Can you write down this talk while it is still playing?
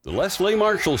The Leslie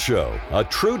Marshall Show, a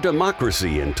true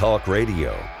democracy in talk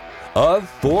radio. Of,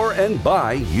 for, and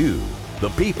by you, the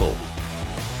people.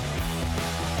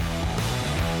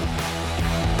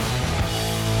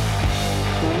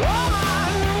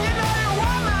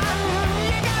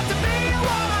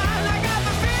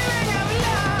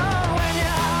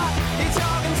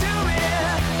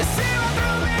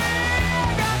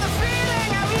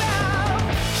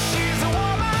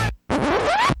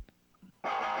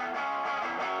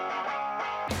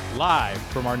 Live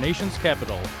from our nation's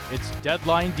capital, it's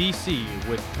Deadline DC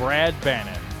with Brad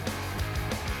Bannon.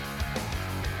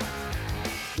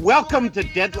 Welcome to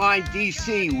Deadline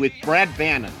DC with Brad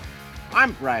Bannon.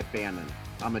 I'm Brad Bannon.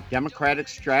 I'm a Democratic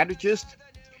strategist,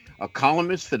 a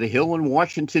columnist for The Hill in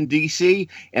Washington, D.C.,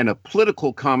 and a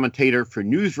political commentator for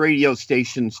news radio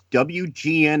stations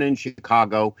WGN in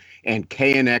Chicago and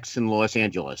KNX in Los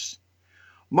Angeles.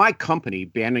 My company,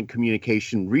 Bannon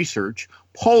Communication Research,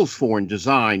 polls for and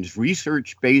designs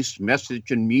research-based message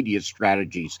and media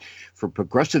strategies for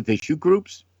progressive issue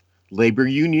groups, labor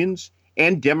unions,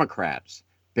 and Democrats.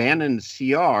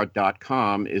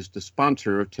 BannonCR.com is the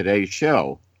sponsor of today's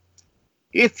show.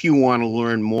 If you want to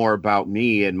learn more about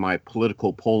me and my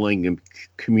political polling and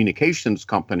communications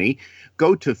company,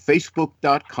 go to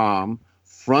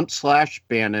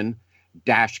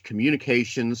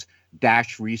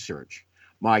facebook.com/Bannon-communications-research.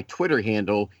 My Twitter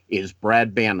handle is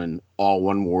Brad Bannon, all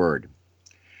one word.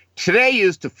 Today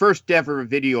is the first ever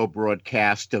video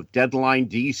broadcast of Deadline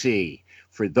DC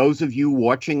for those of you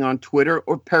watching on Twitter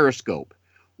or Periscope.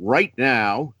 Right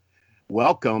now,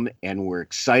 welcome, and we're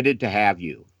excited to have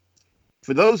you.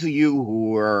 For those of you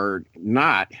who are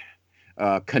not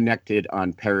connected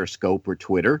on Periscope or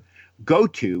Twitter, go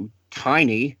to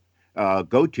tinyurl,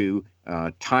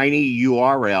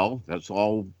 that's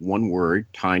all one word,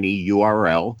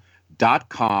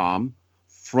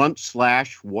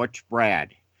 tinyurl.com/watchbrad.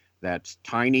 That's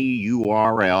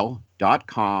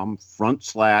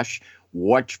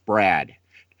tinyurl.com/watchbrad.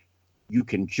 You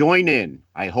can join in.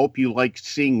 I hope you like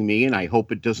seeing me, and I hope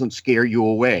it doesn't scare you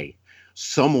away.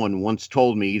 Someone once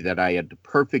told me that I had the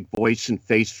perfect voice and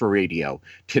face for radio.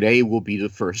 Today will be the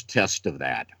first test of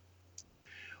that.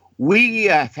 We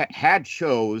have had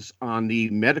shows on the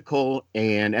medical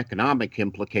and economic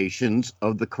implications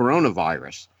of the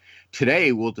coronavirus.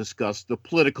 Today, we'll discuss the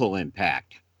political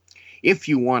impact. If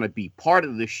you want to be part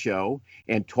of this show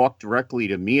and talk directly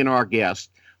to me and our guests,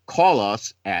 call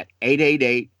us at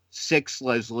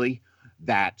 888-6-LESLIE.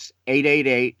 That's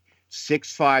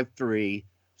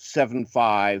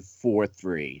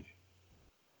 888-653-7543.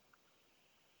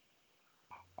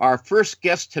 Our first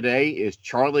guest today is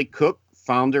Charlie Cook,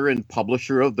 founder and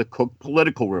publisher of the Cook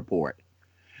Political Report.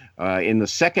 In the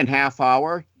second half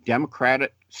hour,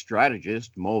 Democratic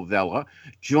strategist Mo Vela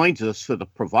joins us for the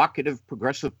provocative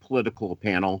progressive political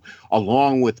panel,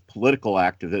 along with political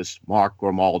activist Mark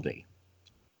Grimaldi.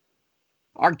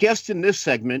 Our guest in this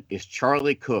segment is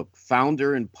Charlie Cook,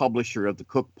 founder and publisher of the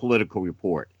Cook Political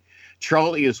Report.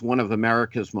 Charlie is one of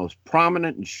America's most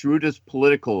prominent and shrewdest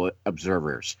political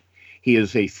observers. He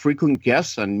is a frequent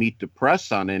guest on Meet the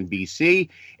Press on NBC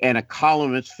and a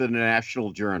columnist for the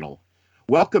National Journal.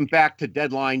 Welcome back to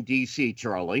Deadline DC,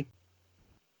 Charlie.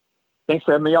 Thanks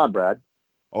for having me on, Brad.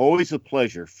 Always a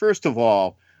pleasure. First of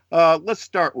all, let's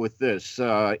start with this.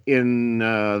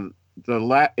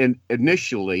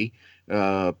 Initially,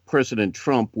 President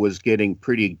Trump was getting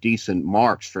pretty decent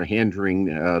marks for handling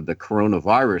the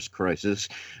coronavirus crisis,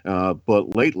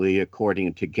 but lately,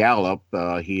 according to Gallup,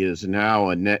 he is now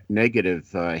a net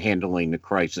negative handling the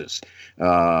crisis.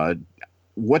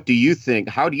 What do you think?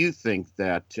 How do you think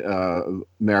that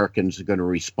Americans are going to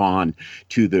respond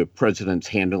to the president's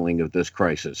handling of this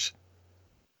crisis?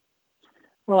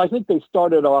 Well, I think they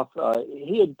started off,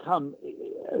 he had come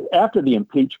after the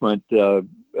impeachment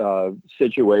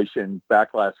situation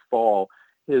back last fall.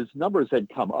 His numbers had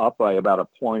come up by about a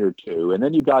point or two, and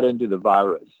then you got into the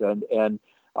virus, and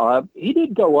he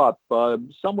did go up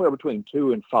somewhere between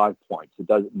 2 and 5 points. It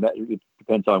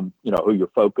depends on who you're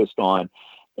focused on,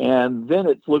 and then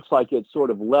it looks like it sort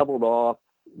of leveled off,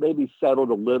 maybe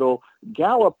settled a little.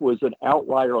 Gallup was an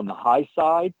outlier on the high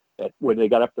side when they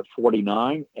got up to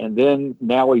 49, and then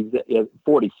now he's at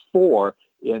 44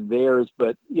 in theirs.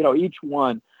 But each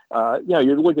one.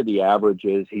 You look at the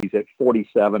averages, he's at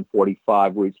 47,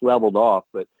 45, where he's leveled off.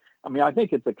 But I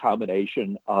think it's a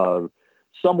combination of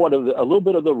somewhat of a little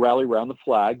bit of the rally around the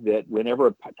flag, that whenever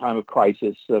a time of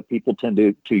crisis, people tend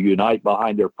to unite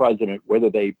behind their president, whether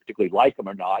they particularly like him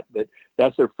or not. But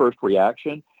that's their first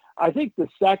reaction. I think the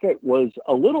second was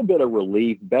a little bit of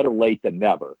relief, better late than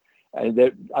never. And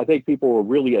that I think people were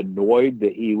really annoyed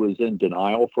that he was in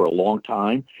denial for a long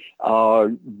time.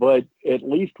 But at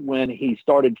least when he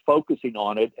started focusing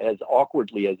on it as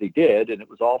awkwardly as he did, and it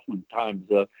was oftentimes,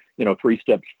 3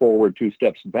 steps forward, 2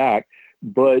 steps back,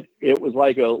 but it was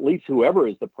like at least whoever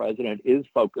is the president is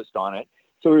focused on it.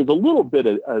 So there's a little bit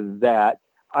of that.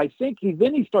 I think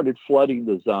he started flooding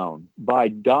the zone by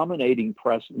dominating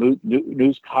press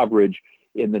news coverage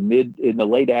in the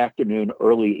late afternoon,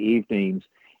 early evenings.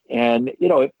 And,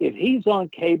 if he's on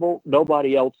cable,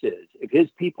 nobody else is. If his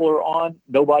people are on,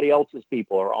 nobody else's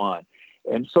people are on.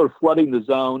 And sort of flooding the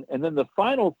zone. And then the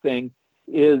final thing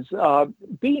is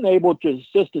being able to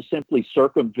simply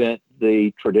circumvent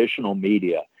the traditional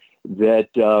media, that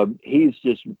he's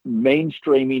just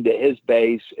mainstreaming to his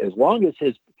base. As long as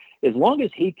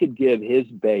he could give his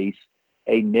base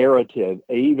a narrative,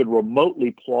 a even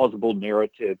remotely plausible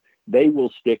narrative, they will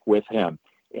stick with him.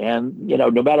 And,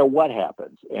 no matter what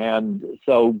happens. And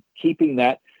so keeping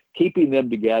them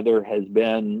together has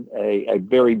been a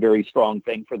very, very strong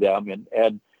thing for them.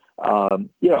 And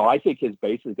I think his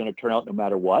base is going to turn out no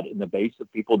matter what. And the base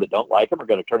of people that don't like him are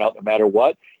going to turn out no matter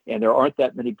what. And there aren't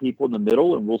that many people in the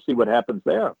middle, and we'll see what happens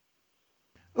there.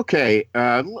 Okay,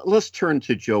 let's turn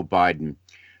to Joe Biden.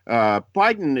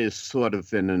 Biden is sort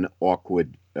of in an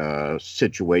awkward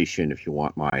situation, if you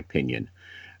want my opinion.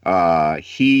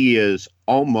 He is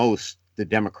almost the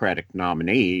Democratic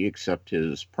nominee, except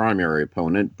his primary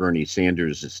opponent, Bernie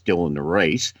Sanders, is still in the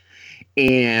race.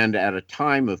 And at a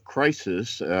time of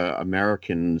crisis,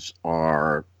 Americans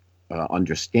are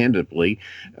understandably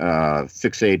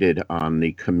fixated on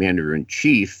the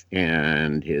commander-in-chief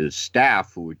and his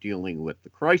staff who are dealing with the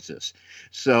crisis.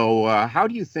 So how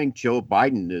do you think Joe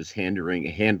Biden is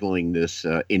handling this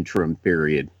interim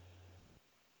period?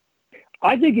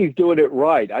 I think he's doing it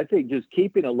right. I think just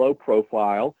keeping a low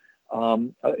profile.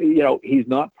 He's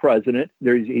not president.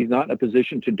 He's not in a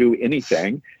position to do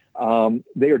anything.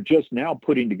 They are just now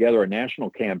putting together a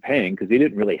national campaign because he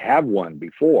didn't really have one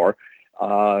before,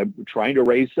 trying to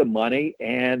raise some money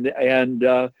and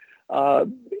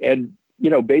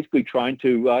basically trying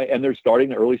to. And they're starting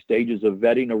the early stages of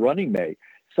vetting a running mate.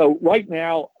 So right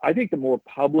now, I think the more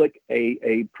public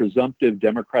a presumptive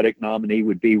Democratic nominee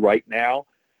would be right now.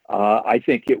 I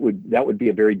think that would be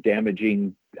a very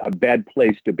damaging, bad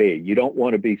place to be. You don't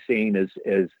want to be seen as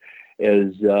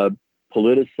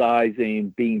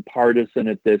politicizing, being partisan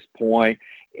at this point.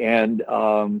 And,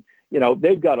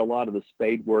 they've got a lot of the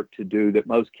spade work to do that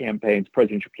most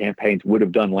presidential campaigns would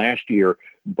have done last year.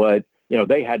 But,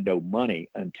 they had no money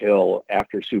until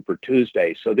after Super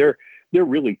Tuesday. So they're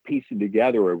really piecing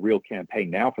together a real campaign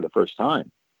now for the first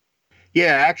time.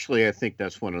 Yeah, actually, I think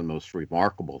that's one of the most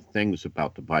remarkable things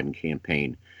about the Biden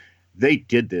campaign. They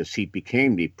did this. He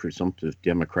became the presumptive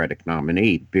Democratic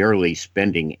nominee, barely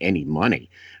spending any money.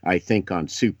 I think on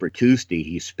Super Tuesday,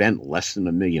 he spent less than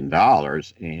 $1 million,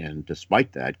 and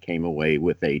despite that, came away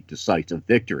with a decisive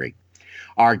victory.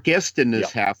 Our guest in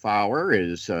this half hour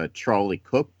is Charlie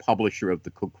Cook, publisher of the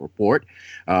Cook Report.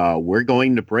 We're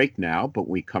going to break now, but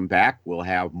when we come back, we'll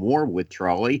have more with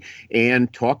Charlie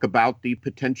and talk about the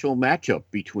potential matchup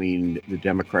between the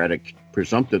Democratic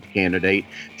presumptive candidate,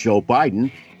 Joe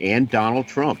Biden, and Donald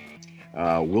Trump.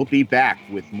 We'll be back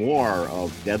with more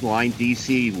of Deadline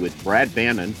DC with Brad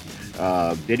Bannon,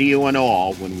 video and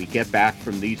all, when we get back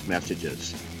from these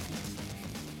messages.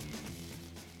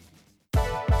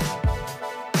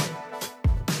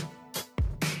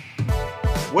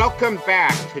 Welcome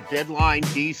back to Deadline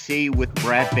DC with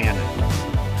Brad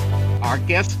Bannon. Our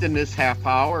guest in this half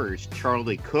hour is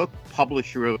Charlie Cook,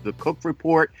 publisher of the Cook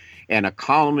Report and a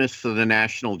columnist for the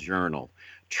National Journal.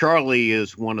 Charlie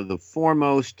is one of the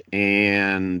foremost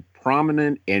and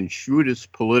prominent and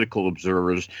shrewdest political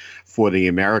observers for the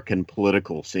American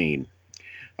political scene.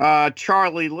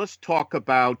 Charlie, let's talk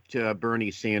about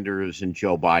Bernie Sanders and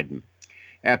Joe Biden.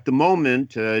 At the moment,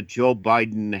 Joe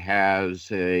Biden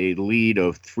has a lead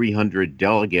of 300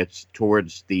 delegates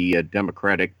towards the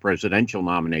Democratic presidential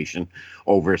nomination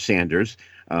over Sanders.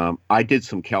 I did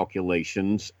some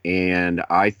calculations, and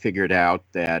I figured out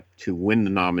that to win the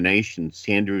nomination,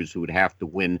 Sanders would have to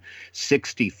win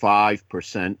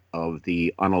 65% of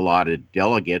the unallotted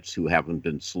delegates who haven't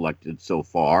been selected so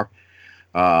far.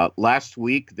 Last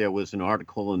week, there was an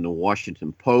article in the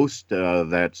Washington Post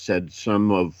that said some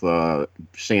of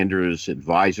Sanders'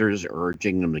 advisors are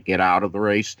urging him to get out of the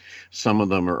race. Some of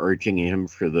them are urging him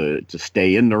to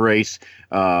stay in the race.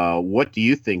 What do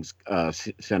you think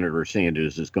Senator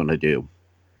Sanders is going to do?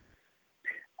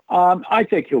 I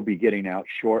think he'll be getting out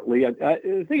shortly.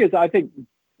 The thing is, I think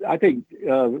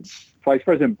Vice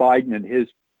President Biden and his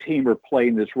team are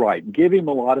playing this right. Give him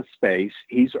a lot of space.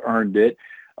 He's earned it.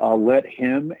 Let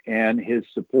him and his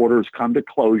supporters come to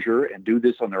closure and do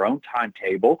this on their own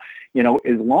timetable.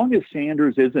 As long as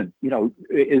Sanders isn't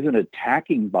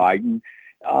attacking Biden,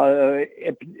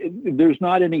 there's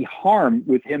not any harm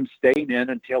with him staying in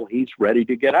until he's ready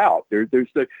to get out. There's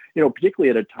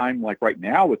particularly at a time like right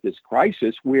now with this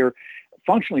crisis where,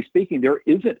 functionally speaking, there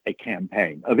isn't a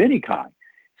campaign of any kind.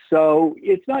 So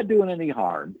it's not doing any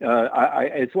harm. So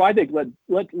I think let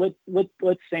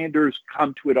Sanders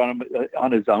come to it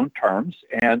on his own terms.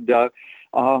 And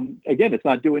again, it's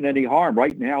not doing any harm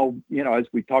right now. As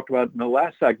we talked about in the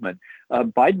last segment,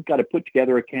 Biden's got to put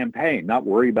together a campaign, not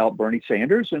worry about Bernie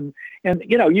Sanders. And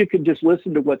you can just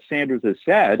listen to what Sanders has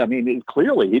said. I mean,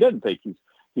 clearly he doesn't think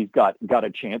he's got a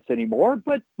chance anymore.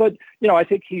 But I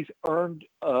think he's earned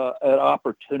an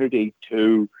opportunity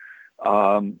to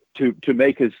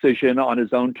make a decision on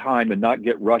his own time and not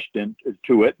get rushed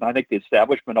into it. And I think the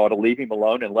establishment ought to leave him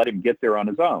alone and let him get there on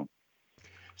his own.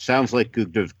 Sounds like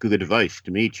good advice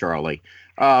to me, Charlie.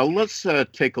 Let's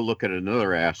take a look at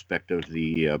another aspect of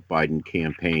the Biden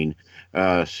campaign.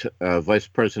 Vice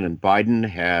President Biden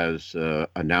has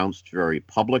announced very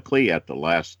publicly at the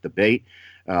last debate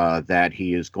that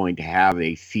he is going to have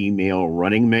a female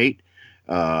running mate.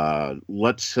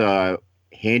 Let's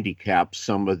handicap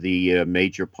some of the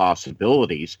major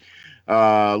possibilities.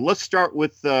 Let's start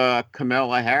with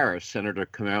Kamala Harris, Senator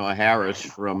Kamala Harris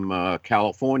from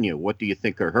California. What do you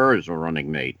think of her as a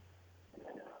running mate?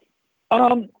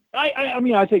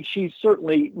 I think she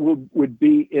certainly would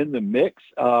be in the mix.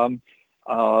 I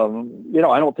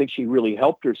don't think she really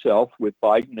helped herself with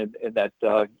Biden in that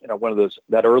one of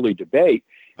that early debate.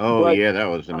 Oh, but, yeah, that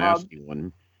was a nasty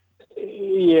one.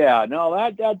 Yeah, no,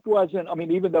 that wasn't. I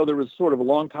mean, even though there was sort of a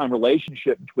long time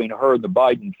relationship between her and the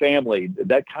Biden family,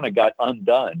 that kind of got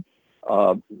undone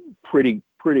pretty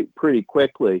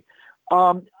quickly.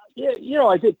 I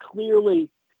think clearly,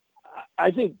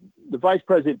 I think the vice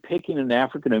president picking an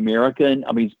African American.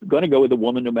 I mean, he's going to go with a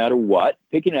woman no matter what.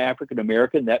 Picking an African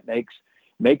American, that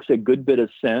makes a good bit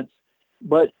of sense.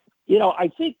 But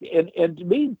I think, and to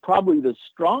me, probably the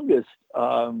strongest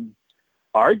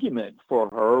argument for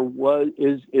her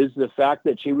is the fact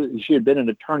that she had been an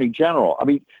attorney general. I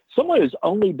mean, someone who's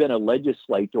only been a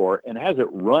legislator and hasn't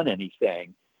run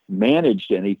anything,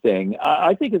 managed anything,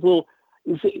 I think is a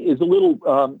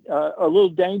little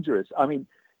dangerous. I mean,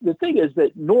 the thing is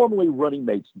that normally running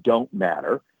mates don't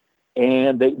matter,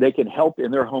 and they can help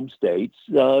in their home states,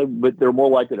 but they're more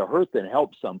likely to hurt than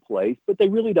help someplace. But they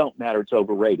really don't matter. It's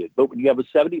overrated. But when you have a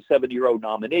 77-year-old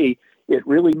nominee, it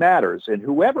really matters. And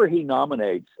whoever he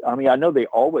nominates, I mean, I know they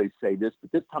always say this,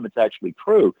 but this time it's actually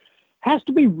true, has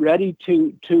to be ready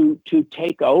to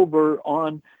take over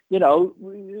on,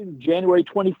 January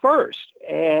 21st.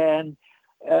 And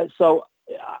so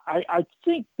I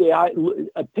think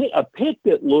a pick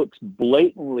that looks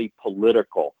blatantly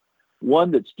political,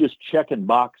 one that's just checking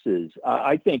boxes,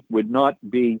 I think would not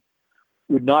be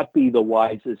the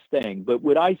wisest thing. But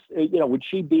would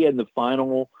she be in the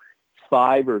final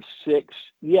 5 or 6?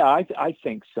 Yeah, I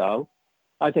think so.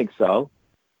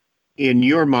 In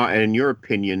your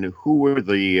opinion, who were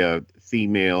the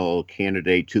female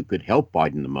candidates who could help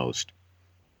Biden the most?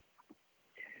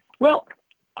 Well,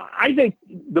 I think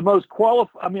the most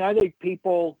qualified. I mean, I think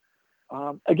people.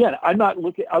 Again, I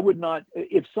would not.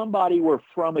 If somebody were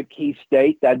from a key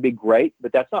state, that'd be great,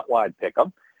 but that's not why I'd pick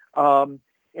them.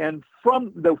 And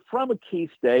from a key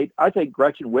state, I think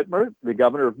Gretchen Whitmer, the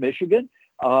governor of Michigan,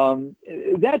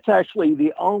 that's actually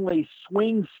the only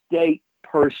swing state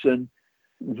person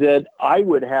that I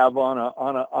would have on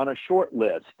a short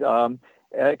list.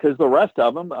 Because the rest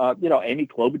of them, Amy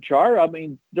Klobuchar, I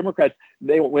mean, Democrats,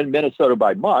 they won't win Minnesota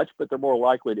by much, but they're more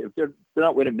likely to, if they're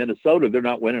not winning Minnesota, they're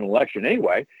not winning an election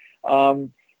anyway.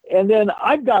 And then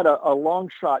I've got a long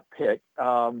shot pick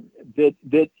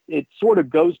that it sort of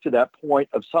goes to that point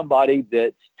of somebody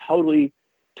that's totally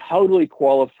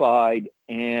qualified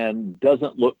and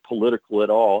doesn't look political at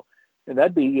all. And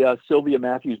that'd be Sylvia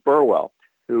Matthews Burwell,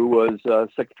 who was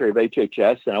Secretary of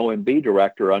HHS and OMB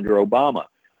director under Obama.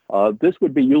 This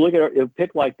would be, you look at a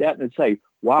pick like that and say,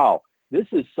 wow, this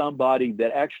is somebody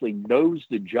that actually knows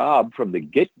the job from the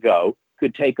get-go,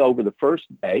 could take over the first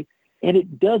day. And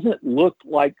it doesn't look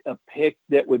like a pick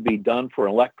that would be done for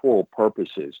electoral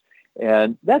purposes.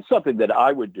 And that's something that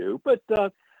I would do. But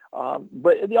the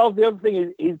other thing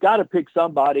is he's got to pick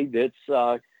somebody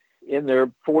that's in their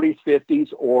 40s,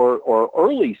 50s, or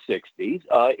early 60s.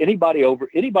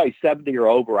 Anybody 70 or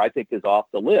over, I think, is off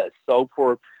the list. So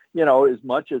for as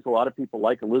much as a lot of people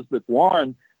like Elizabeth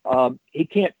Warren, he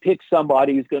can't pick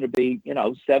somebody who's going to be,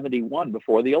 71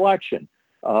 before the election.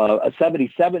 A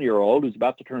 77-year-old who's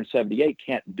about to turn 78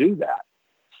 can't do that.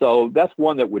 So that's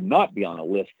one that would not be on a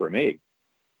list for me.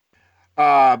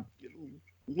 Let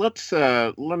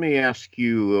me ask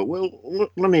you.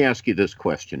 Let me ask you this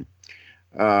question.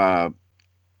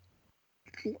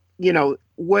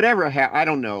 Whatever. I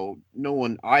don't know. No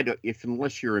one.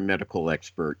 Unless you're a medical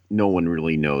expert, no one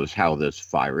really knows how this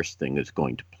virus thing is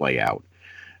going to play out.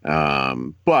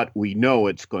 But we know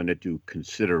it's going to do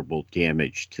considerable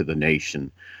damage to the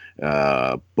nation,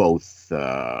 both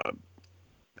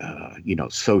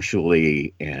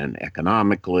socially and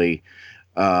economically.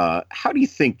 How do you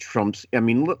think Trump's? I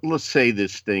mean, let's say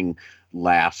this thing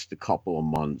lasts a couple of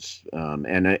months,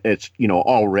 and it's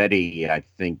already I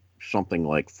think something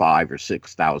like 5,000 or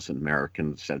 6,000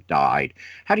 Americans have died.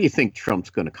 How do you think Trump's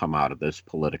going to come out of this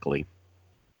politically?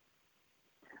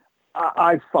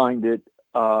 I find it.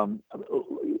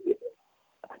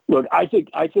 Look, I think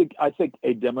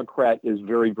a Democrat is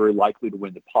very, very likely to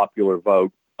win the popular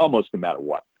vote almost no matter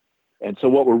what. And so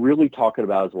what we're really talking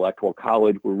about is electoral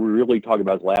college. We're really talking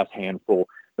about the last handful,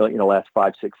 last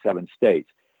 5, 6, 7 states.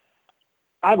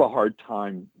 I have a hard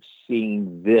time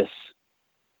seeing this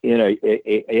in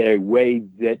a way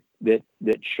that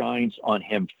shines on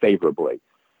him favorably.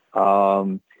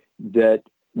 That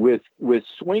with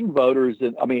swing voters,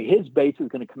 and I mean, his base is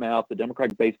going to come out. The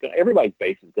Democratic base, everybody's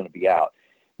base is going to be out.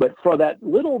 But for that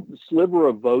little sliver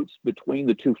of votes between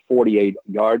the two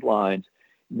 48-yard lines,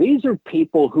 these are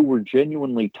people who were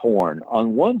genuinely torn.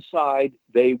 On one side,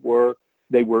 they were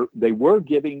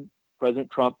giving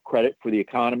President Trump credit for the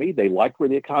economy. They liked where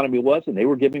the economy was, and they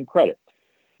were giving credit.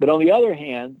 But on the other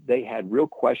hand, they had real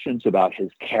questions about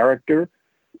his character,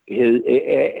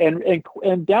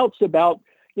 and doubts about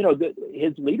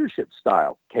his leadership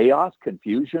style, chaos,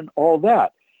 confusion, all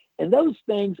that. And those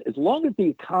things, as long as the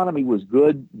economy was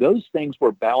good, those things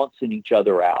were balancing each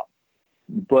other out.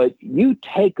 But you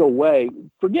take away,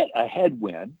 forget a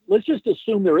headwind. Let's just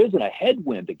assume there isn't a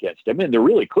headwind against him, and there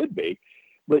really could be.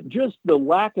 But just the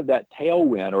lack of that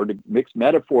tailwind, or to mix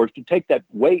metaphors, to take that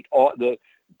weight off,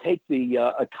 take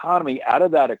the economy out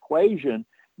of that equation,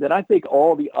 then I think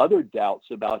all the other doubts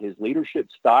about his leadership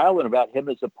style and about him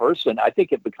as a person, I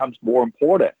think it becomes more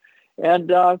important.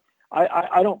 And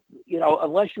I don't,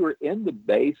 unless you're in the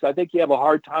base, I think you have a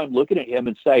hard time looking at him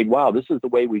and saying, wow, this is the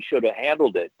way we should have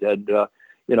handled it. And,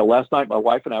 last night my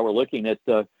wife and I were looking at,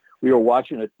 we were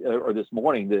watching it, or this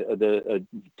morning, the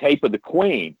tape of the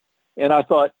Queen. And I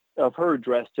thought of her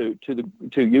address to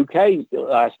UK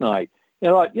last night. You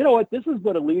know what? This is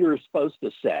what a leader is supposed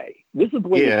to say. This is the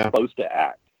way it's supposed to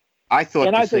act. I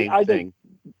thought the same thing.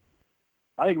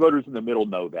 I think voters in the middle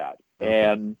know that.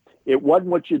 And it wasn't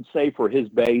what you'd say for his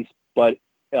base, but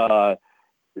that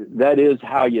is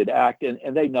how you'd act.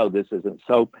 And they know this isn't.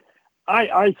 So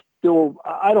I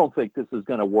don't think this is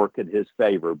going to work in his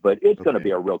favor, but it's going to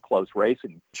be a real close race.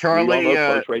 And Charlie,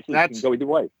 close races can go either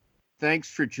way.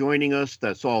 Thanks for joining us.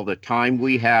 That's all the time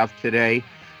we have today.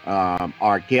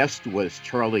 Our guest was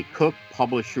Charlie Cook,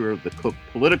 publisher of the Cook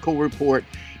Political Report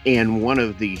and one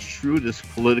of the shrewdest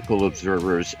political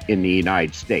observers in the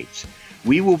United States.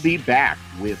 We will be back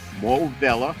with Mo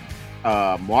Vella,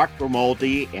 Mark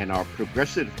Grimaldi, and our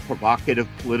progressive, provocative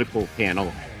political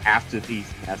panel after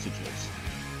these messages.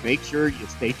 Make sure you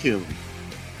stay tuned.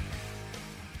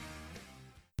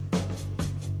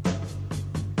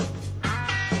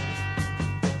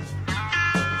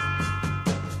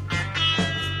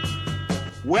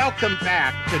 Welcome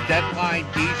back to Deadline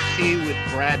DC with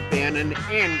Brad Bannon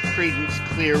and Creedence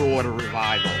Clearwater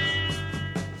Revival.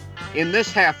 In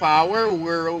this half hour,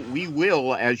 we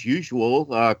will, as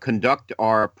usual, conduct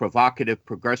our provocative,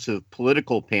 progressive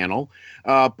political panel.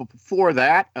 But before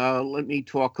that, let me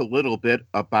talk a little bit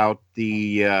about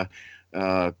the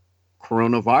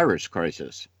coronavirus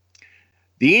crisis.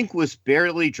 The ink was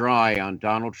barely dry on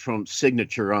Donald Trump's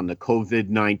signature on the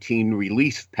COVID-19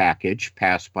 relief package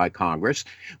passed by Congress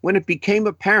when it became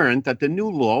apparent that the new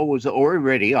law was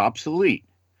already obsolete.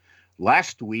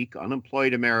 Last week,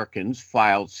 unemployed Americans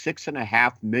filed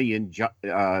 6.5 million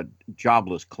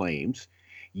jobless claims.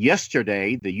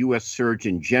 Yesterday, the U.S.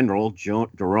 Surgeon General,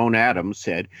 Jerome Adams,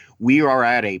 said, we are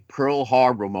at a Pearl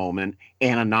Harbor moment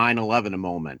and a 9/11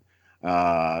 moment.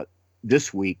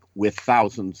 This week with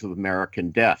thousands of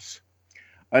American deaths.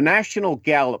 A national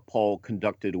Gallup poll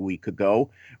conducted a week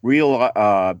ago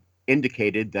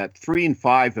indicated that 3 in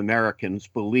 5 Americans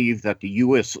believe that the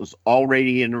U.S. is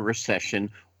already in a recession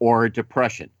or a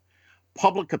depression.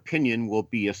 Public opinion will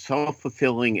be a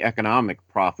self-fulfilling economic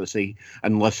prophecy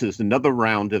unless there's another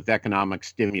round of economic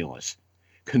stimulus.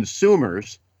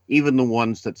 Consumers, even the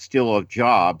ones that still have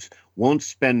jobs, won't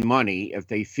spend money if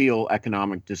they feel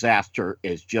economic disaster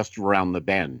is just around the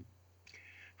bend.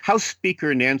 House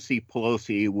Speaker Nancy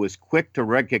Pelosi was quick to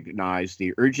recognize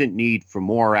the urgent need for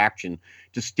more action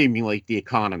to stimulate the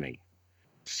economy.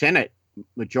 Senate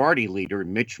Majority Leader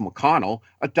Mitch McConnell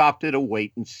adopted a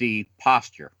wait-and-see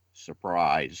posture.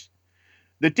 Surprise.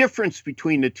 The difference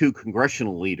between the two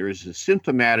congressional leaders is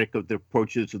symptomatic of the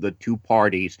approaches of the two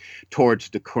parties towards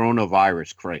the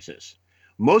coronavirus crisis.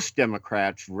 Most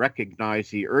Democrats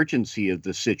recognized the urgency of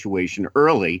the situation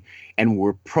early and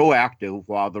were proactive,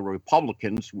 while the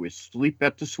Republicans were asleep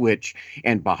at the switch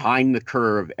and behind the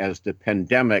curve as the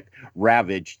pandemic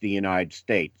ravaged the United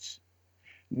States.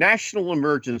 National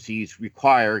emergencies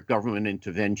require government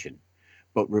intervention,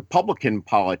 but Republican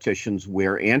politicians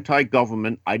wear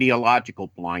anti-government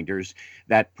ideological blinders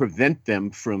that prevent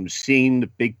them from seeing the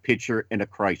big picture in a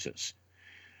crisis.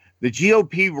 The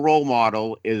GOP role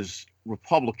model is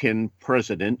Republican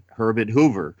President Herbert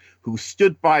Hoover, who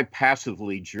stood by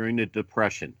passively during the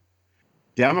Depression.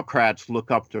 Democrats look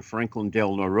up to Franklin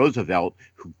Delano Roosevelt,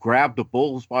 who grabbed the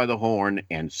bulls by the horn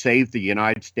and saved the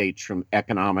United States from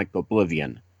economic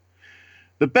oblivion.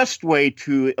 The best way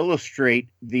to illustrate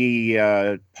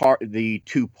the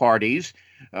two parties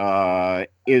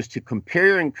is to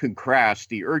compare and contrast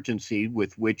the urgency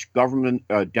with which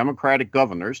Democratic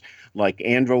governors like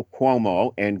Andrew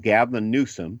Cuomo and Gavin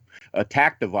Newsom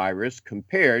attacked the virus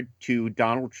compared to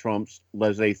Donald Trump's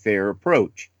laissez-faire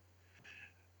approach.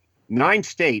 9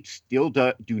 states still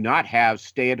do not have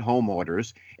stay-at-home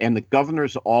orders, and the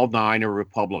governors, all 9, are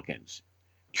Republicans.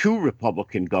 2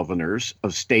 Republican governors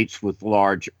of states with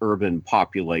large urban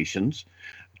populations,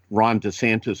 Ron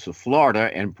DeSantis of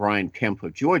Florida and Brian Kemp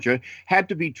of Georgia, had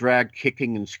to be dragged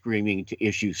kicking and screaming to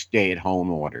issue stay-at-home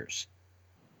orders.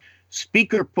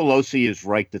 Speaker Pelosi is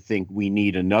right to think we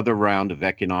need another round of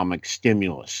economic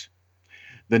stimulus.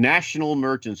 The national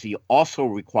emergency also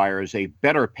requires a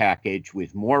better package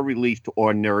with more relief to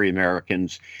ordinary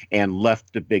Americans and less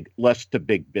to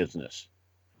big business.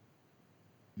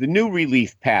 The new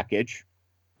relief package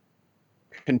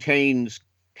contains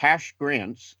cash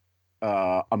grants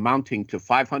amounting to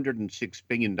 $506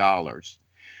 billion.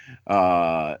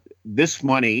 This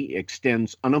money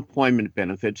extends unemployment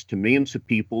benefits to millions of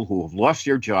people who have lost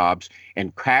their jobs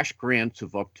and cash grants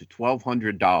of up to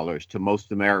 $1,200 to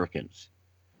most Americans.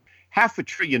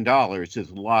 $500 billion is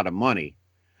a lot of money,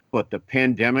 but the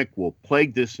pandemic will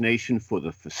plague this nation for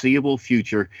the foreseeable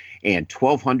future, and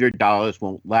 $1,200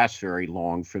 won't last very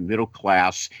long for middle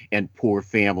class and poor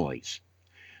families.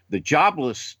 The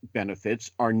jobless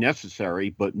benefits are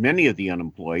necessary, but many of the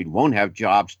unemployed won't have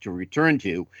jobs to return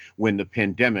to when the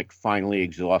pandemic finally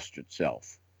exhausts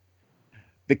itself.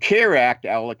 The CARE Act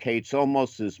allocates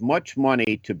almost as much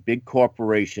money to big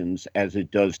corporations as it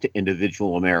does to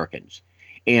individual Americans,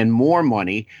 and more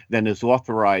money than is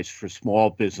authorized for small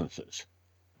businesses.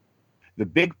 The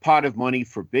big pot of money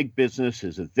for big business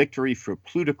is a victory for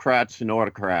plutocrats and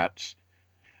autocrats,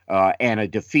 and a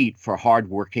defeat for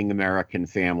hardworking American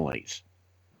families.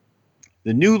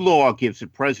 The new law gives the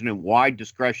president wide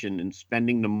discretion in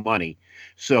spending the money,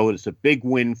 so it's a big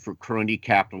win for crony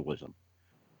capitalism.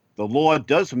 The law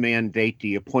does mandate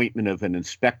the appointment of an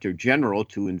inspector general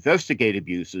to investigate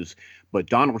abuses, but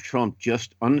Donald Trump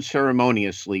just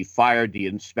unceremoniously fired the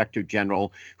inspector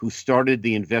general who started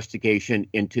the investigation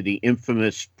into the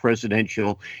infamous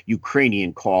presidential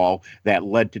Ukrainian call that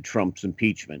led to Trump's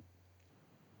impeachment.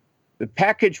 The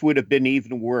package would have been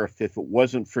even worse if it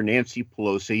wasn't for Nancy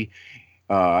Pelosi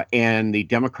and the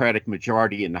Democratic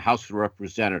majority in the House of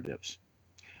Representatives.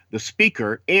 The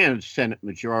Speaker and Senate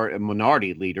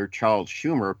Minority Leader Charles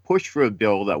Schumer pushed for a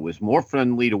bill that was more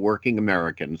friendly to working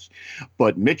Americans,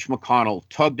 but Mitch McConnell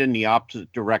tugged in the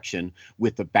opposite direction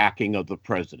with the backing of the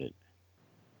president.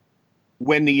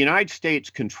 When the United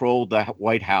States controlled the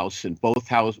White House in both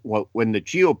houses, when the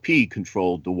GOP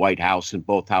controlled the White House in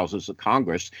both houses of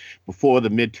Congress before the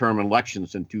midterm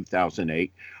elections in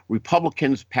 2008,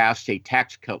 Republicans passed a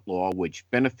tax cut law which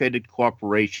benefited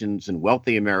corporations and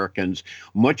wealthy Americans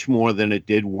much more than it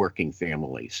did working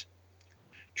families.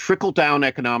 Trickle-down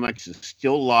economics is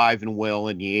still alive and well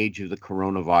in the age of the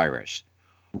coronavirus.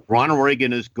 Ronald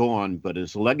Reagan is gone, but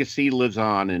his legacy lives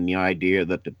on in the idea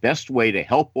that the best way to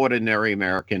help ordinary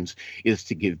Americans is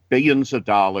to give billions of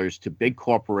dollars to big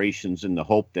corporations in the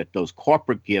hope that those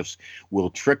corporate gifts will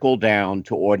trickle down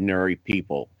to ordinary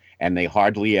people, and they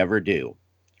hardly ever do.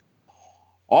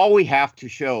 All we have to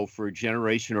show for a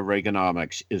generation of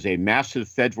Reaganomics is a massive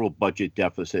federal budget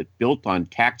deficit built on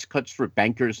tax cuts for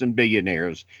bankers and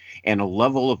billionaires and a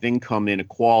level of income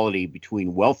inequality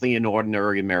between wealthy and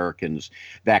ordinary Americans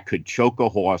that could choke a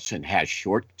horse and has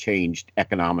shortchanged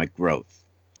economic growth.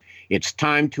 It's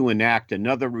time to enact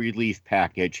another relief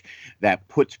package that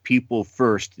puts people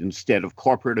first instead of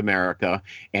corporate America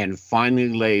and finally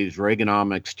lays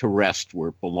Reaganomics to rest where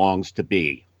it belongs to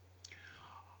be.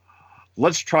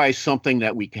 Let's try something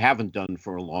that we haven't done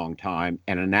for a long time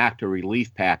and enact a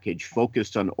relief package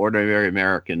focused on ordinary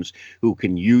Americans who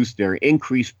can use their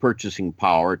increased purchasing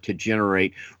power to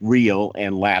generate real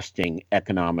and lasting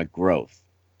economic growth.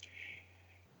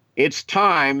 It's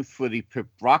time for the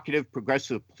provocative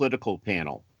progressive political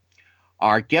panel.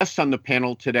 Our guest on the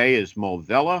panel today is Mo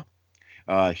Vela.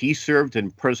 He served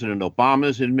in President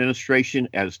Obama's administration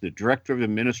as the Director of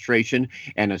Administration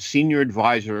and a senior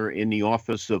advisor in the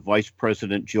office of Vice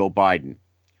President Joe Biden.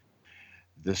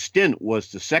 The stint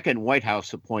was the second White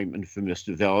House appointment for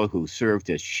Mr. Vela, who served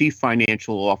as Chief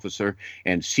Financial Officer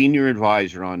and Senior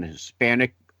Advisor on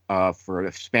Hispanic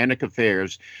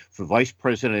Affairs for Vice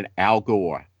President Al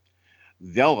Gore.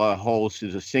 Vela holds the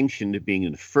distinction of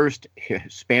being the first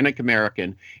Hispanic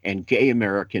American and gay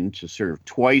American to serve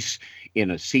twice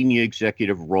in a senior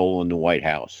executive role in the White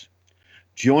House.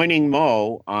 Joining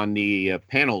Mo on the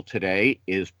panel today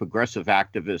is progressive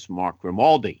activist Mark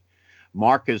Grimaldi.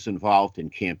 Mark is involved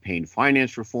in campaign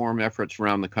finance reform efforts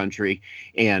around the country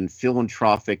and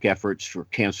philanthropic efforts for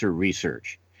cancer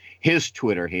research. His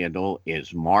Twitter handle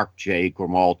is Mark J.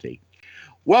 Grimaldi.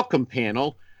 Welcome,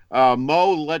 panel.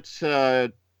 Mo, let's go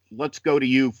to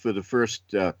you for the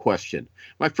first question.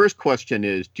 My first question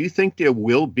is, do you think there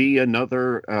will be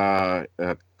another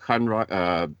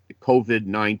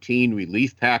COVID-19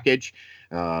 relief package?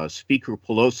 Speaker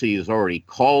Pelosi has already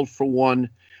called for one.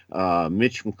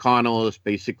 Mitch McConnell has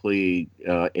basically,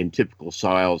 in typical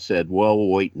style, said, well,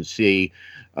 we'll wait and see.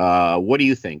 What do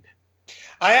you think?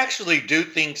 I actually do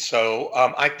think so.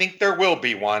 I think there will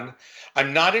be one.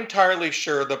 I'm not entirely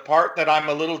sure. The part that I'm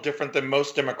a little different than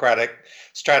most Democratic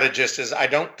strategists is I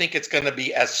don't think it's going to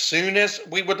be as soon as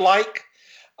we would like,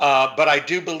 but I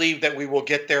do believe that we will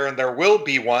get there and there will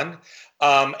be one.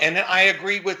 And I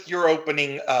agree with your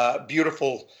opening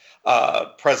beautiful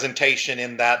presentation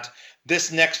in that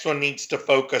this next one needs to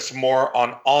focus more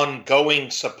on ongoing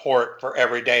support for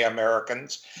everyday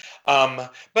Americans.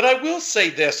 But I will say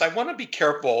this, I want to be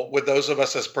careful with those of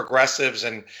us as progressives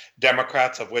and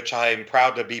Democrats, of which I am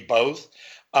proud to be both.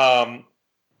 I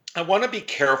want to be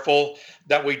careful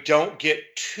that we don't get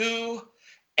too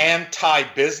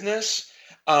anti-business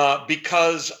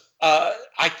because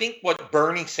I think what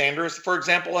Bernie Sanders, for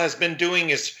example, has been doing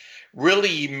is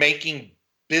really making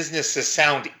businesses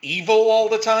sound evil all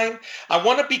the time. I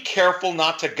want to be careful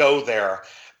not to go there.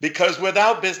 Because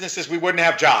without businesses, we wouldn't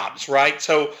have jobs, right?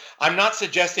 So I'm not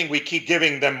suggesting we keep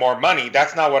giving them more money.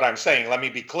 That's not what I'm saying. Let me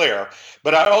be clear.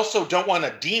 But I also don't want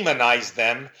to demonize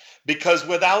them because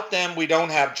without them, we don't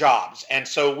have jobs. And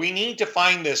so we need to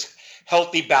find this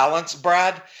healthy balance,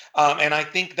 Brad. And I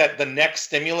think that the next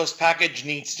stimulus package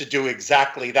needs to do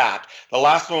exactly that. The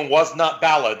last one was not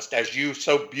balanced, as you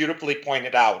so beautifully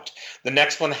pointed out. The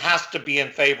next one has to be in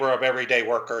favor of everyday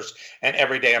workers and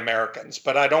everyday Americans.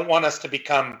 But I don't want us to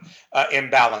become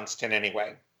imbalanced in any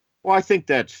way. Well, I think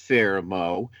that's fair,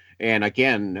 Mo. And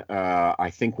again, I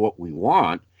think what we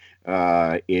want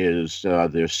is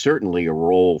there's certainly a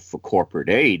role for corporate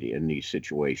aid in these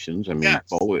situations. I mean, Yes.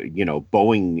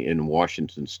 Boeing in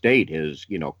Washington State is,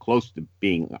 close to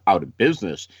being out of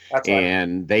business. That's right.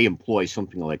 And they employ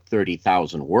something like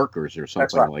 30,000 workers or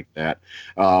something right. like that.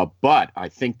 But I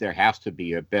think there has to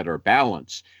be a better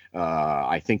balance.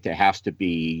 I think there has to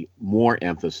be more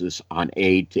emphasis on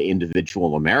aid to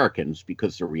individual Americans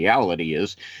because the reality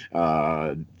is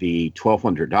the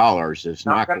 $1,200 is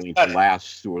not going to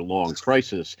last through a long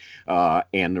crisis.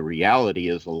 And the reality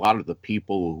is a lot of the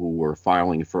people who were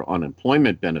filing for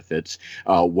unemployment benefits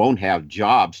won't have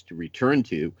jobs to return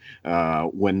to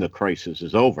when the crisis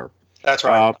is over. That's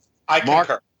right. I Mark,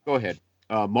 concur. go ahead.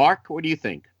 Mark, what do you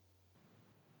think?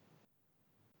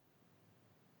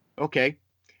 Okay.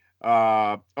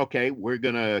 Okay, we're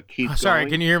gonna keep Sorry,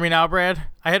 going. can you hear me now, Brad?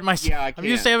 I had my. Yeah, I I'm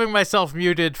used can. to having myself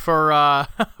muted for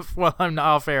while I'm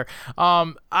off air.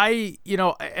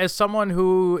 As someone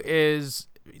who is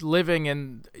living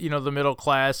in the middle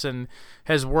class and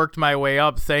has worked my way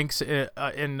up thanks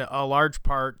in a large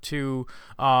part to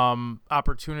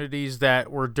opportunities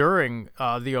that were given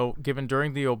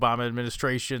during the Obama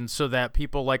administration, so that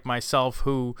people like myself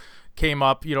who came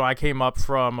up, I came up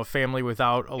from a family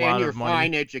without a lot of money. And your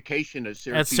fine education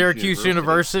at Syracuse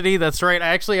University. That's right. I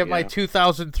actually have my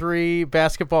 2003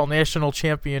 basketball national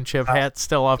championship hat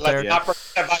still up there.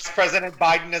 Vice President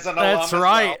Biden is an alum. That's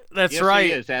right. Well. That's yes, right.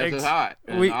 He is, as is I.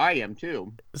 And I am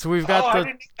too. So we've got I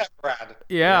didn't know that, Brad.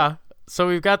 Yeah. So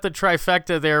we've got the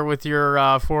trifecta there with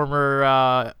your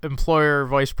former employer,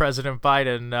 Vice President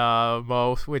Biden,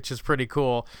 Mo, which is pretty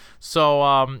cool. So,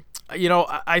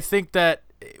 I think that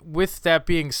with that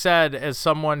being said, as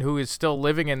someone who is still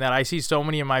living in that, I see so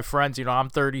many of my friends, I'm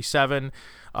 37,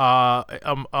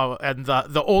 and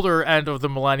the older end of the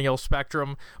millennial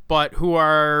spectrum, but who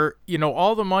are,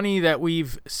 all the money that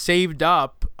we've saved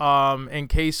up in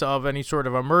case of any sort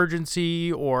of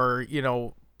emergency or,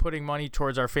 putting money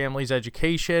towards our family's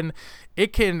education,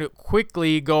 it can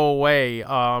quickly go away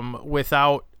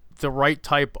without the right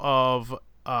type of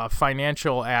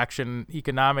financial action,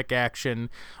 economic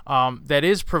action that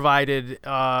is provided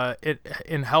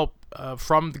in help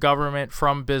from the government,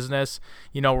 from business.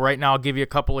 Right now, I'll give you a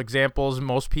couple examples.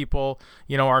 Most people,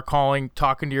 are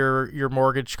talking to your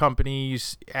mortgage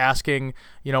companies, asking,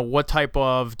 what type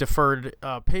of deferred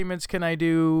payments can I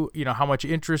do? How much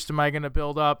interest am I going to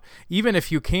build up? Even if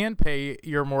you can pay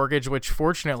your mortgage, which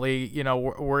fortunately,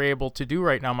 we're able to do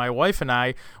right now. My wife and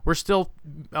I, we're still,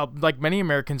 like many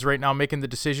Americans right now, making the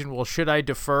decision, well, should I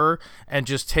defer and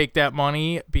just take that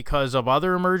money because of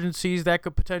other emergencies that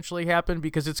could potentially happen?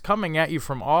 Because it's coming at you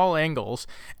from all angles,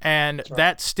 and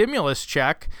that stimulus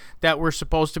check that we're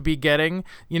supposed to be getting,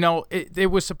 it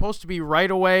was supposed to be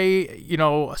right away.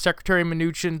 Secretary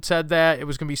Mnuchin said that it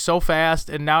was going to be so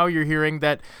fast, and now you're hearing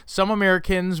that some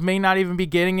Americans may not even be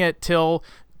getting it till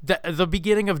the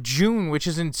beginning of June, which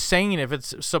is insane if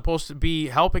it's supposed to be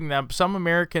helping them. Some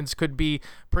Americans could be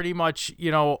pretty much,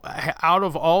 out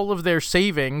of all of their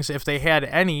savings, if they had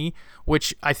any,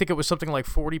 which I think it was something like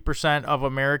 40% of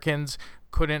Americans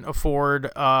couldn't afford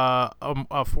a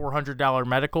 $400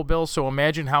 medical bill. So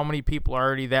imagine how many people are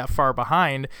already that far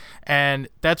behind. And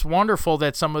that's wonderful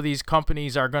that some of these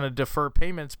companies are going to defer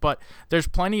payments, but there's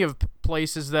plenty of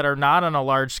places that are not on a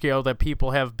large scale that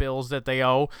people have bills that they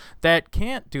owe that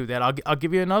can't do that. I'll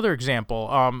give you another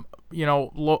example.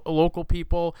 Local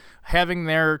people having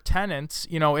their tenants,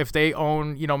 if they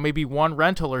own, maybe one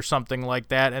rental or something like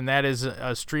that, and that is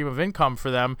a stream of income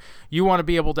for them, you want to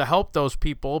be able to help those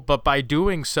people. But by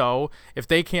doing so, if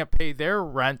they can't pay their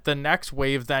rent, the next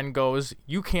wave then goes,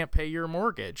 you can't pay your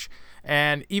mortgage.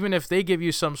 And even if they give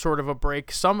you some sort of a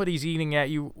break, somebody's eating at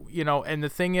you, and the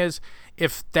thing is,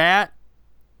 if that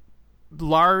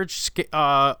large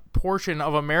portion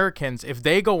of Americans, if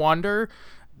they go under,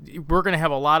 we're going to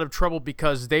have a lot of trouble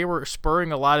because they were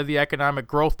spurring a lot of the economic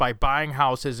growth by buying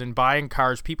houses and buying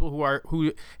cars. People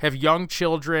who have young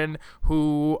children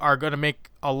who are going to make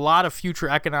a lot of future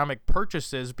economic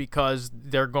purchases because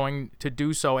they're going to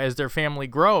do so as their family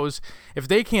grows. If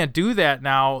they can't do that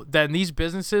now, then these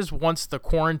businesses, once the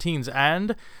quarantines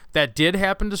end, that did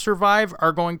happen to survive,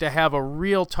 are going to have a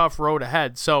real tough road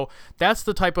ahead. So that's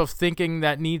the type of thinking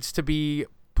that needs to be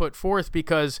put forth,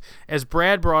 because as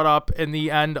Brad brought up in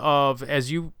the end of,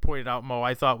 as you pointed out, Mo,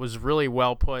 I thought was really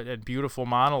well put and beautiful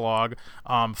monologue,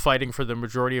 fighting for the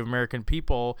majority of American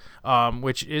people,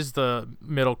 which is the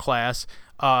middle class.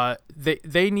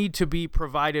 They need to be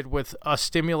provided with a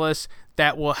stimulus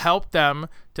that will help them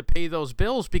to pay those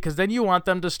bills, because then you want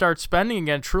them to start spending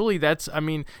again. Truly,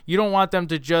 you don't want them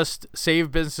to just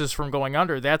save businesses from going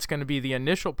under. That's going to be the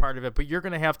initial part of it, but you're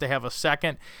going to have a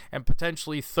second and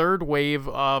potentially third wave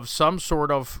of some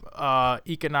sort of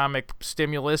economic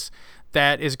stimulus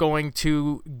that is going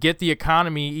to get the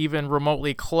economy even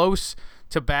remotely close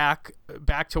to back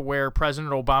to where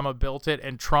President Obama built it,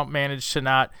 and Trump managed to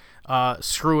not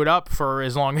screw it up for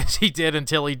as long as he did,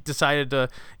 until he decided to,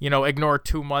 ignore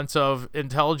 2 months of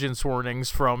intelligence warnings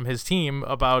from his team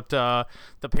about the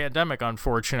pandemic,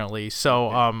 unfortunately. So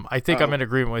I think I'm in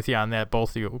agreement with you on that,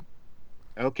 both of you.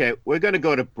 Okay, we're going to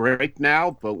go to break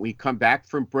now, but when we come back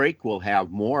from break, we'll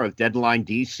have more of Deadline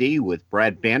DC with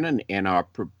Brad Bannon and our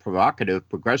provocative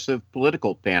progressive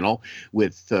political panel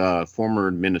with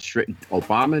former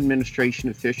Obama administration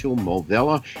official Mo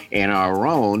Villa and our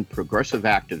own progressive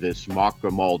activist Mark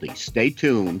Grimaldi. Stay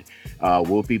tuned.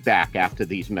 We'll be back after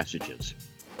these messages.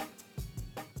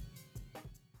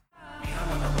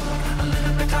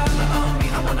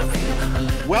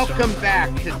 Welcome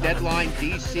back to Deadline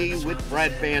DC with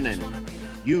Brad Bannon.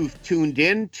 You've tuned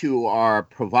in to our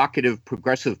provocative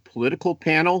progressive political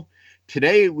panel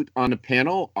Today on the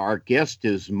panel, our guest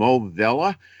is Mo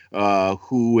Vela,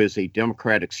 who is a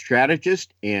Democratic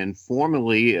strategist and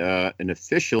formerly an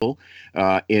official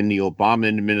in the Obama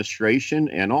administration,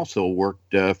 and also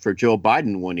worked for Joe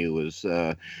Biden when he was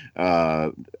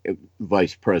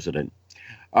vice president.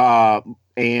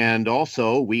 And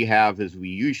also we have, as we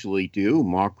usually do,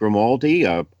 Mark Grimaldi,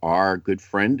 our good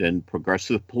friend and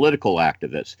progressive political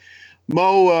activist.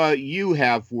 Mo, you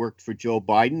have worked for Joe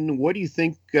Biden. What do you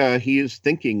think he is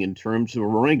thinking in terms of a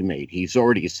running mate? He's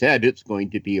already said it's going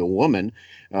to be a woman.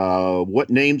 What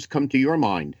names come to your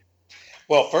mind?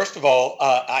 Well, first of all,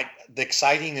 the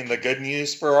exciting and the good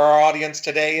news for our audience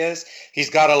today is he's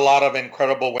got a lot of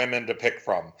incredible women to pick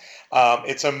from.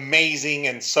 It's amazing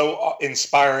and so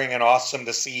inspiring and awesome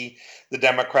to see the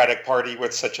Democratic Party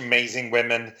with such amazing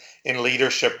women in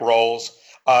leadership roles.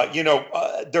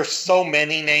 There's so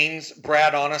many names,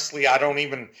 Brad. Honestly, I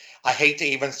hate to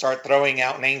even start throwing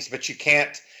out names, but you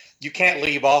can't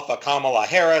leave off a Kamala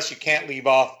Harris. You can't leave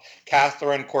off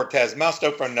Catherine Cortez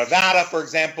Masto from Nevada, for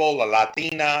example, a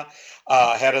Latina,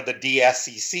 head of the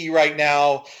DSCC right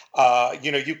now.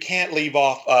 You can't leave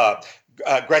off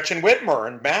Gretchen Whitmer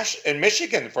in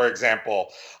Michigan, for example,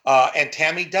 and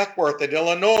Tammy Duckworth at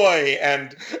Illinois,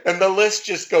 and the list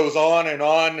just goes on and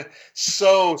on.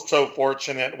 So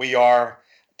fortunate we are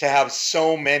to have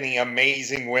so many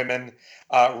amazing women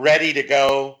ready to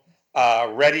go,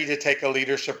 ready to take a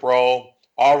leadership role,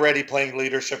 already playing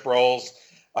leadership roles,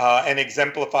 and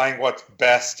exemplifying what's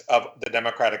best of the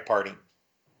Democratic Party.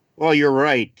 Well, you're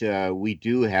right. We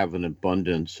do have an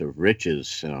abundance of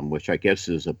riches, which I guess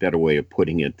is a better way of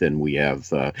putting it than we have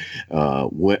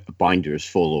binders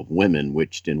full of women,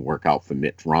 which didn't work out for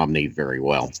Mitt Romney very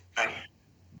well.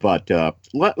 But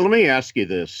let me ask you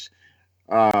this.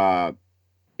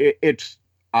 It's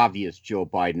obvious Joe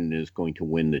Biden is going to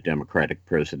win the Democratic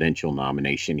presidential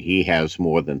nomination. He has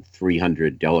more than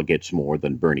 300 delegates more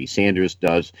than Bernie Sanders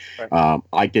does. Right.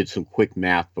 I did some quick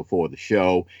math before the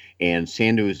show, and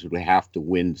Sanders would have to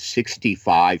win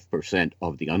 65%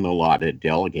 of the unallotted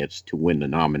delegates to win the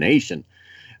nomination.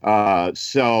 And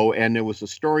there was a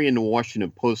story in the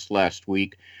Washington Post last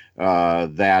week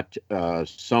that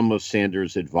some of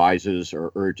Sanders' advisors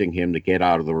are urging him to get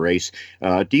out of the race.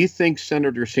 Do you think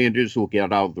Senator Sanders will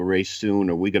get out of the race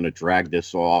soon? Or are we going to drag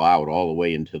this all out all the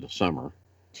way into the summer?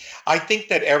 I think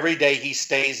that every day he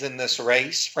stays in this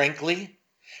race, frankly,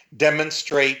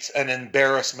 demonstrates an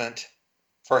embarrassment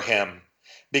for him,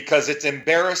 because it's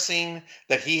embarrassing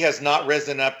that he has not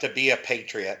risen up to be a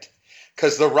patriot.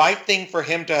 Because the right thing for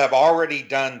him to have already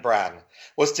done, Brad,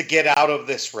 was to get out of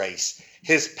this race.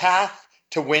 His path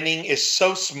to winning is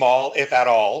so small, if at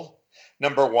all,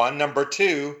 number one. Number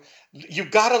two,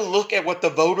 you've got to look at what the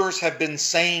voters have been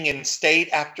saying in state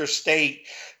after state.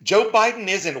 Joe Biden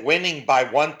isn't winning by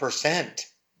 1%.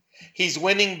 He's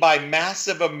winning by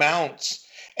massive amounts.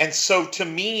 And so to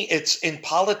me, it's in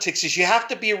politics is you have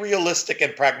to be realistic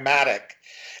and pragmatic.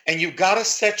 And you've got to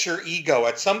set your ego.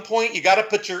 At some point, you got to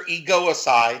put your ego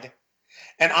aside.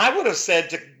 And I would have said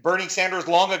to Bernie Sanders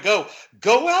long ago,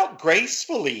 go out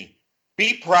gracefully.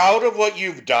 Be proud of what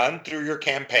you've done through your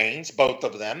campaigns, both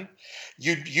of them.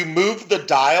 You moved the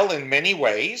dial in many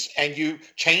ways, and you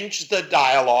changed the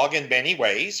dialogue in many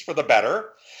ways for the better.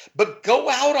 But go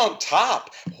out on top.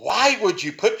 Why would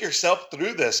you put yourself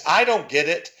through this? I don't get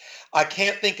it. I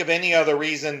can't think of any other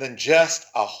reason than just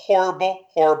a horrible,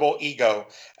 horrible ego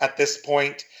at this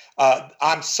point.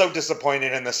 I'm so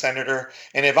disappointed in the senator.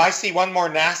 And if I see one more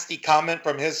nasty comment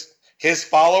from his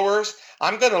followers,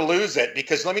 I'm going to lose it,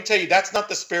 because let me tell you, that's not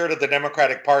the spirit of the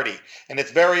Democratic Party. And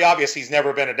it's very obvious he's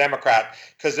never been a Democrat,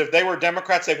 because if they were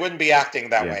Democrats, they wouldn't be acting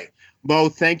that way. Mo,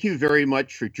 thank you very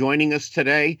much for joining us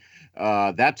today.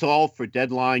 That's all for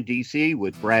Deadline DC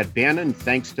with Brad Bannon.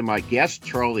 Thanks to my guest,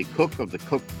 Charlie Cook of the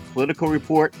Cook Political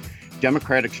Report,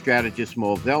 Democratic strategist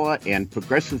Mo Vela, and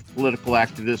progressive political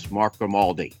activist Mark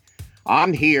Grimaldi.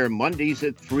 I'm here Mondays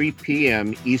at 3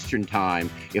 p.m. Eastern Time,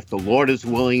 if the Lord is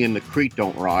willing and the creek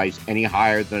don't rise any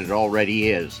higher than it already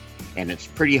is. And it's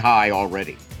pretty high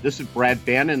already. This is Brad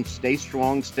Bannon. Stay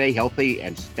strong, stay healthy,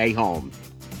 and stay home.